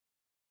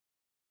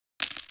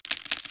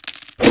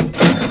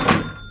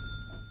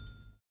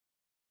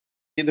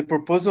the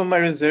purpose of my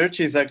research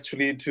is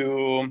actually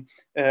to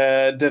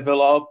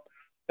develop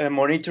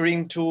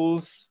monitoring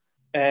tools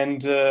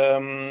and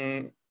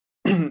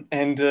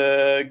and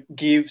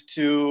give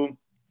to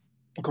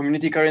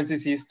community currency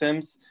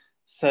systems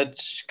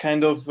such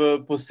kind of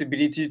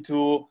possibility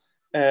to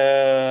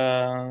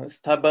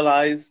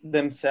stabilize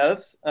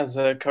themselves as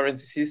a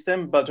currency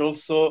system, but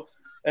also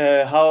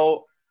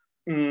how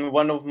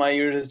one of my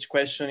research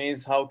question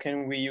is how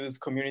can we use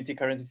community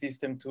currency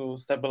system to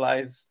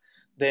stabilize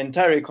the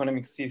entire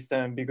economic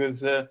system?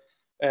 Because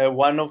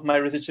one of my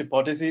research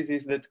hypotheses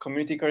is that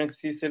community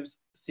currency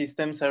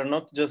systems are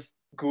not just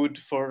good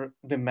for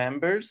the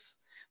members,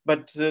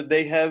 but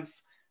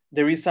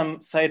there is some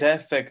side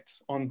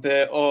effect on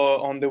the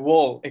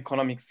whole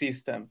economic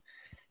system.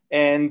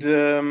 And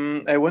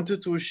I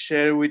wanted to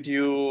share with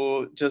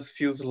you just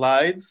few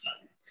slides.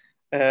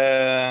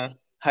 I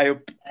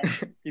hope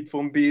it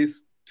won't be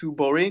too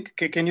boring.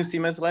 Can you see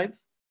my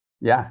slides?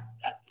 Yeah.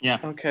 Yeah.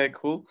 Okay,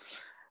 cool.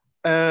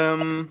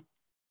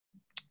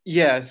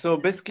 Yeah, so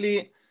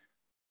basically,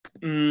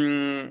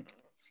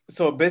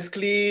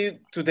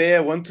 today I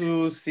want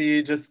to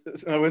see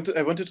I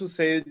wanted to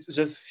say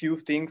just a few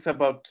things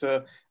about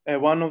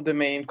one of the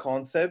main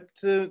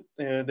concepts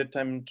that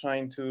I'm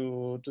trying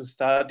to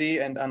study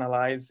and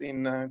analyze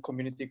in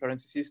community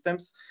currency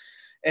systems,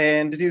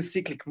 and it is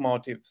cyclic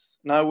motives.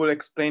 Now I will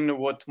explain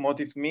what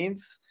motive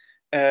means.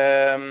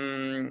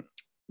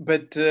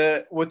 But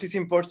what is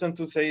important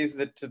to say is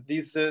that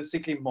these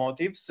cyclic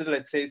motives,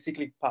 let's say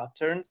cyclic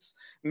patterns,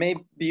 may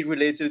be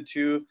related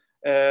to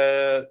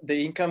the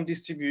income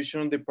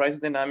distribution, the price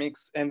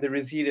dynamics, and the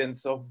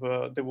resilience of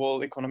the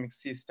whole economic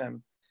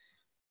system.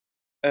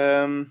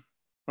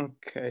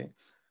 Okay,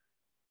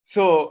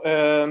 so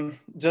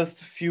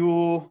just a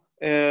few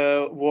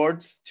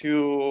words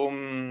to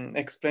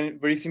explain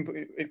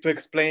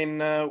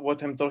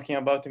what I'm talking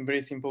about in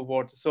very simple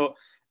words. So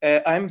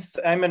I'm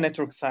a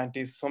network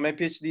scientist, so my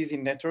PhD is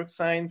in network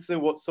science.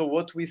 So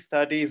what we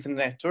study is a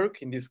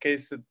network, in this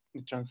case, a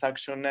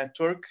transaction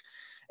network.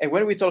 And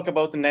when we talk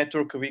about the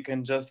network, we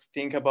can just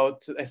think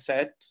about a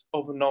set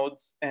of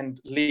nodes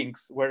and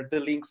links, where the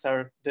links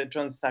are the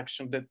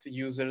transaction that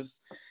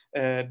users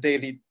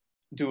daily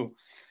do.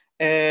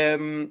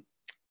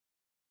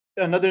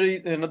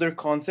 Another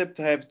concept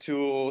I have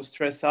to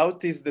stress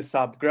out is the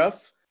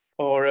subgraph,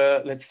 or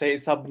let's say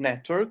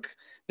subnetwork,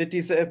 that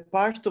is a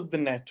part of the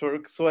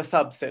network, so a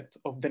subset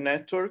of the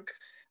network,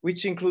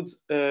 which includes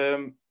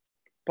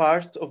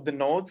part of the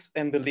nodes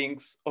and the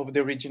links of the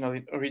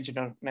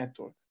original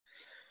network.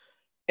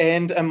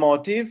 And a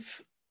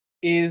motive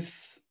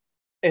is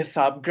a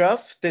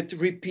subgraph that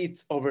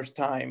repeats over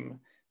time.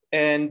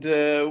 And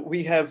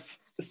we have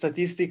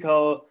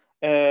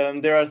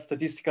there are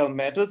statistical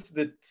methods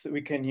that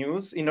we can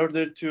use in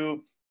order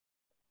to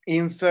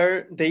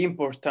infer the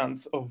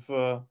importance of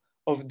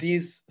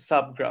this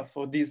subgraph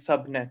or this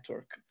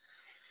subnetwork.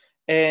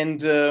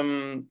 And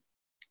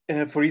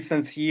for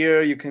instance,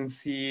 here you can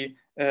see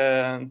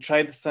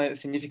tried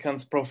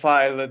significance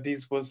profile.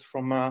 This was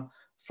from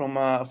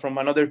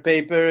another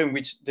paper in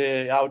which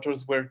the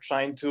authors were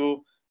trying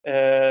to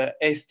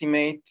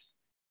estimate,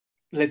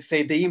 let's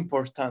say, the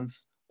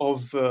importance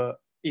of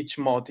each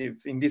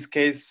motive. In this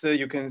case,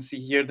 you can see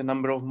here the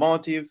number of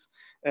motive.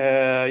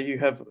 You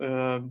have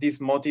this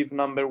motive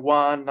number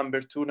 1, number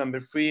 2, number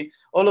 3.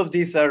 All of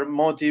these are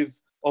motive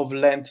of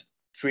length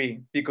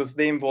 3 because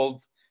they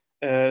involve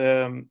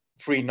 3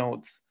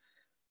 nodes.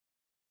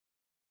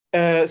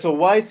 So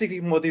why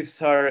cyclic motives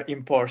are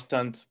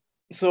important?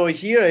 So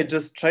here I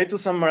just try to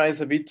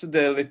summarize a bit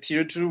the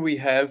literature we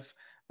have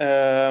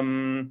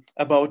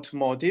about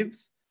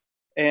motives,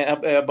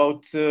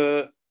 about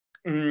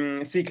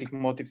cyclic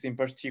motives in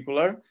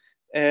particular.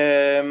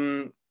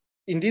 In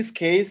this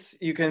case,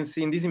 you can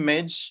see in this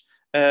image,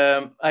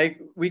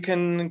 we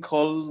can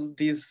call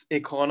this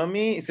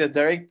economy is a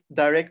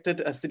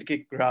directed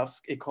acyclic graph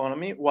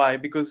economy. Why?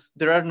 Because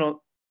there are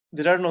no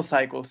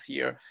cycles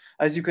here.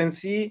 As you can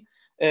see,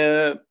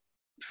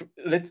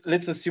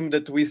 let's assume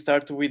that we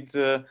start with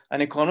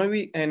an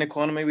economy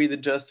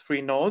with just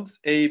 3 nodes,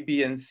 A,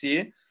 B, and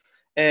C.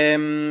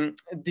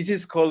 This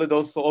is called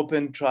also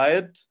open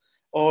triad,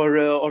 or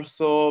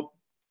also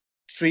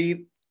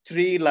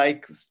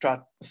tree-like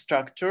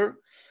structure.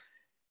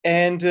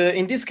 And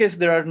in this case,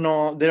 there are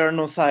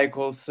no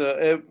cycles.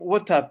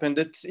 What happened?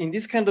 That in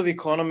this kind of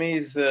economy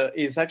is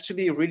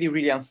actually really,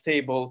 really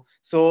unstable.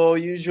 So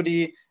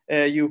usually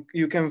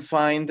you can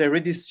find a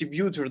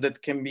redistributor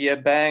that can be a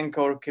bank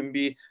or can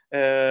be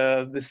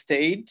the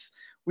state,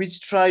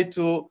 which try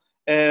to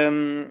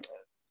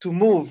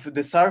move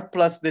the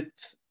surplus that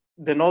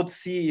the node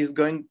C is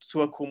going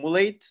to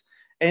accumulate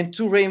and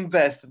to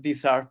reinvest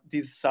this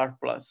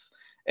surplus.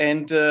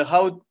 And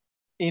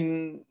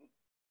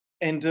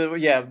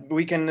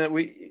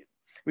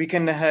we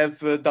can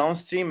have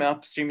downstream,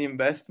 upstream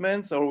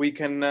investments, or we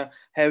can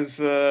have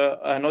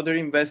another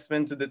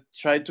investment that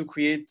try to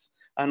create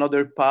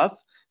another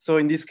path. So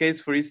in this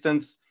case, for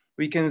instance,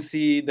 we can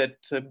see that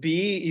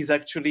B is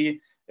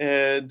actually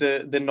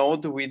the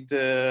node with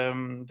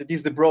that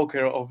is the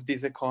broker of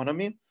this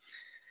economy.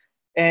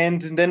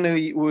 And then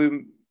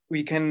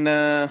we can,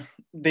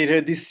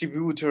 the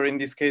distributor, in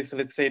this case,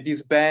 let's say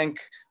this bank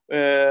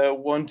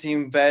want to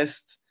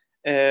invest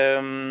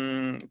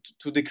to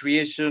the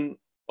creation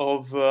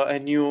of a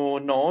new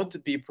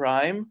node, B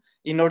prime,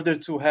 in order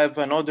to have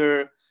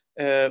another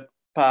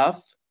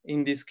path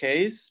in this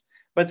case.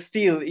 But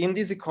still, in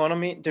this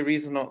economy, there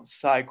is no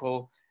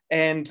cycle.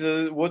 And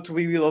what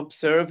we will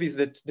observe is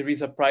that there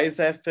is a price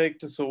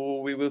effect.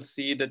 So we will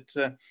see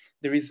that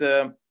there is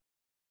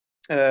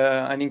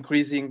an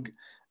increasing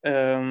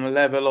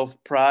level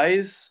of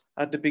price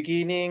at the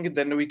beginning.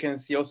 Then we can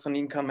see also an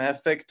income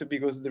effect,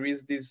 because there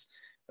is these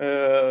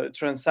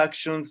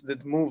transactions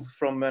that move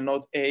from a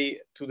node A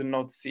to the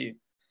node C.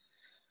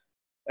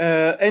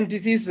 And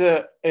this is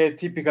a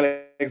typical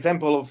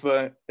example of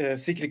a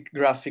cyclic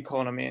graph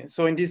economy.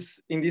 So in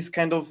this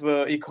kind of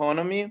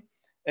economy,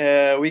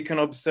 we can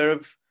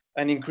observe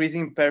an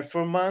increasing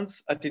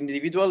performance at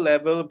individual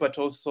level, but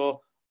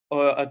also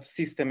at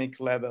systemic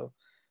level.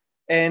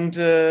 And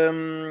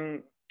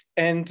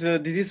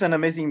this is an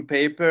amazing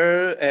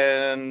paper,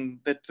 and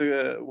that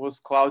was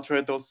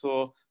co-authored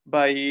also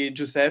by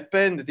Giuseppe,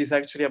 and it is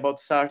actually about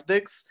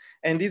Sardex.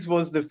 And this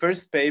was the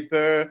first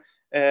paper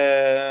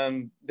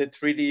that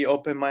really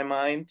opened my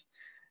mind,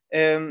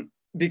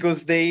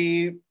 because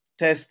they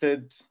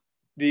tested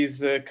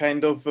this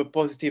kind of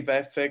positive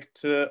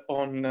effect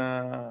on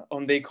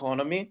the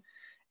economy.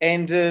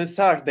 And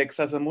Sardex,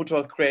 as a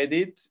mutual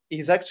credit,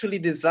 is actually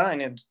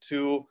designed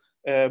to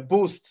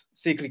boost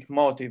cyclic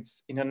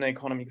motives in an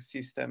economic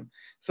system.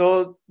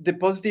 So the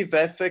positive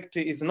effect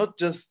is not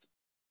just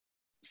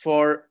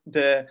for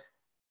the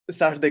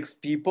Sardex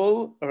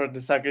people or the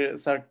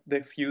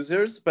Sardex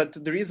users, but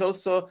there is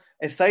also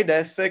a side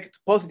effect,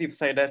 positive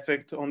side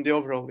effect on the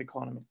overall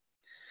economy.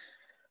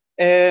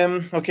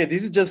 Okay,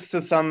 this is just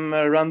some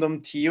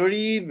random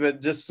theory,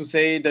 but just to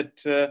say that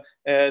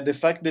the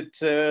fact that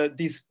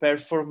this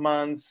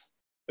performance,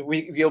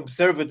 we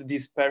observed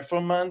this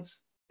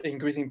performance,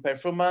 increasing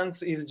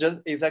performance,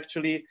 is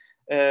actually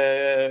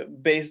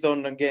based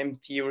on game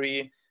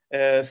theory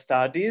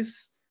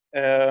studies.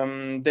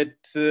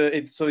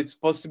 It's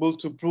possible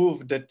to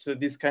prove that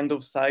this kind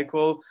of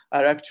cycle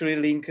are actually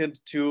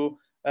linked to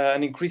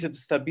an increased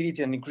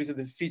stability and increased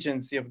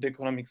efficiency of the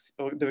economic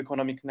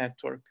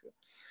network.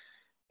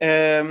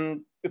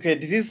 Okay,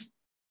 this is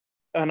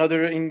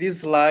another, in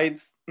these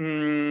slides,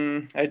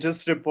 I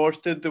just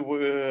reported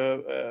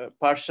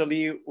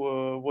partially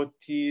what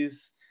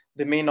is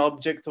the main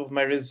object of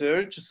my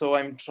research. So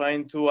I'm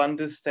trying to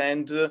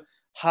understand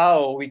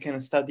how we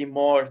can study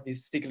more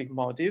these cyclic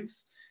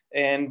motives.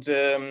 And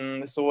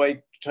so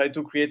I try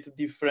to create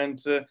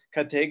different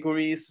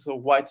categories, so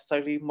white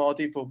cyclic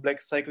motive or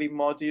black cyclic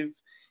motive,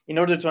 in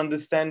order to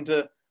understand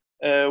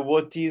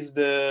what is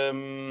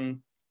the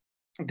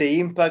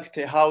impact,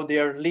 how they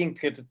are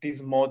linked,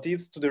 these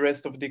motives, to the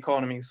rest of the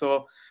economy.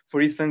 So for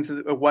instance,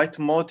 a white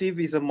motive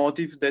is a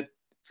motive that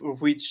for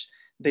which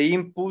the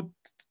input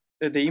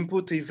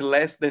is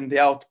less than the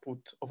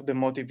output of the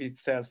motive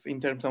itself in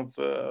terms of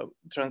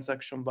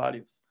transaction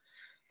values.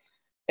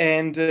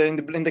 And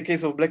in the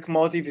case of black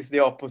motive, is the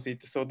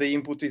opposite. So the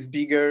input is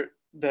bigger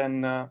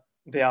than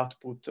the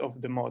output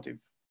of the motive.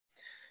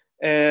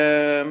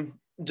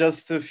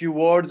 Just a few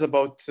words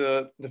about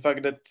the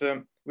fact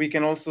that we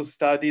can also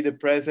study the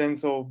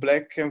presence of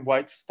black and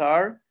white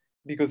star,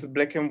 because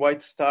black and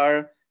white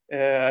star,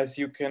 as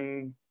you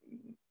can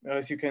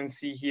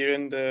see here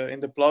in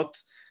the plot,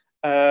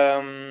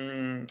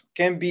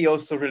 can be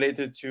also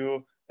related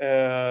to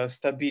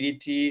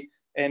stability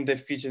and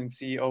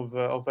efficiency of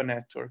a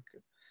network.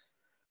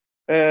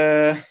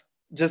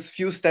 Just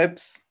few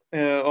steps,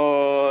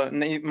 or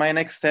my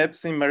next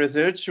steps in my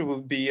research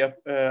will be,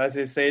 as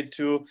I said,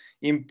 to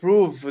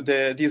improve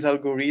this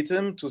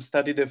algorithm to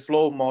study the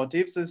flow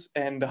motives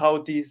and how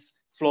these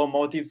flow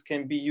motives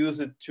can be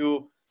used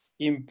to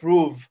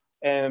improve,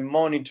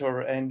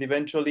 monitor, and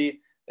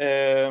eventually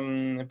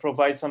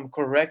provide some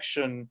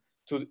correction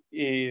to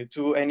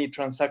any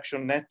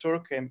transaction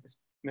network,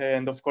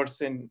 and of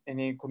course in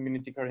any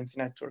community currency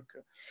network.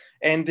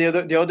 And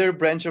the other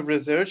branch of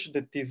research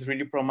that is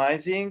really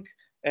promising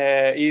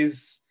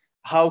is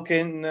how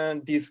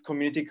can this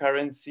community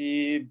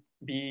currency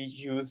be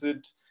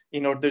used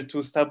in order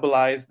to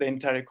stabilize the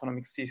entire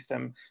economic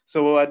system.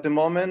 So at the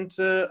moment,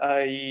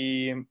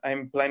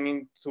 I'm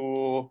planning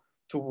to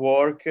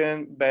work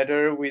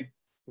better with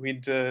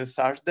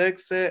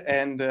Sardex,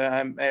 and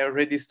I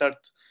already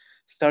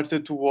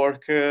started to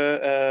work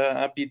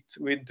a bit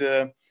with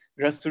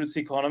grassroots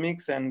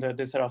economics and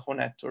the Serafo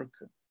network.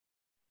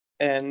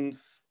 And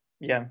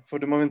yeah, for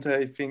the moment,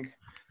 I think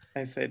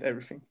I said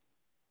everything.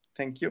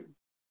 Thank you.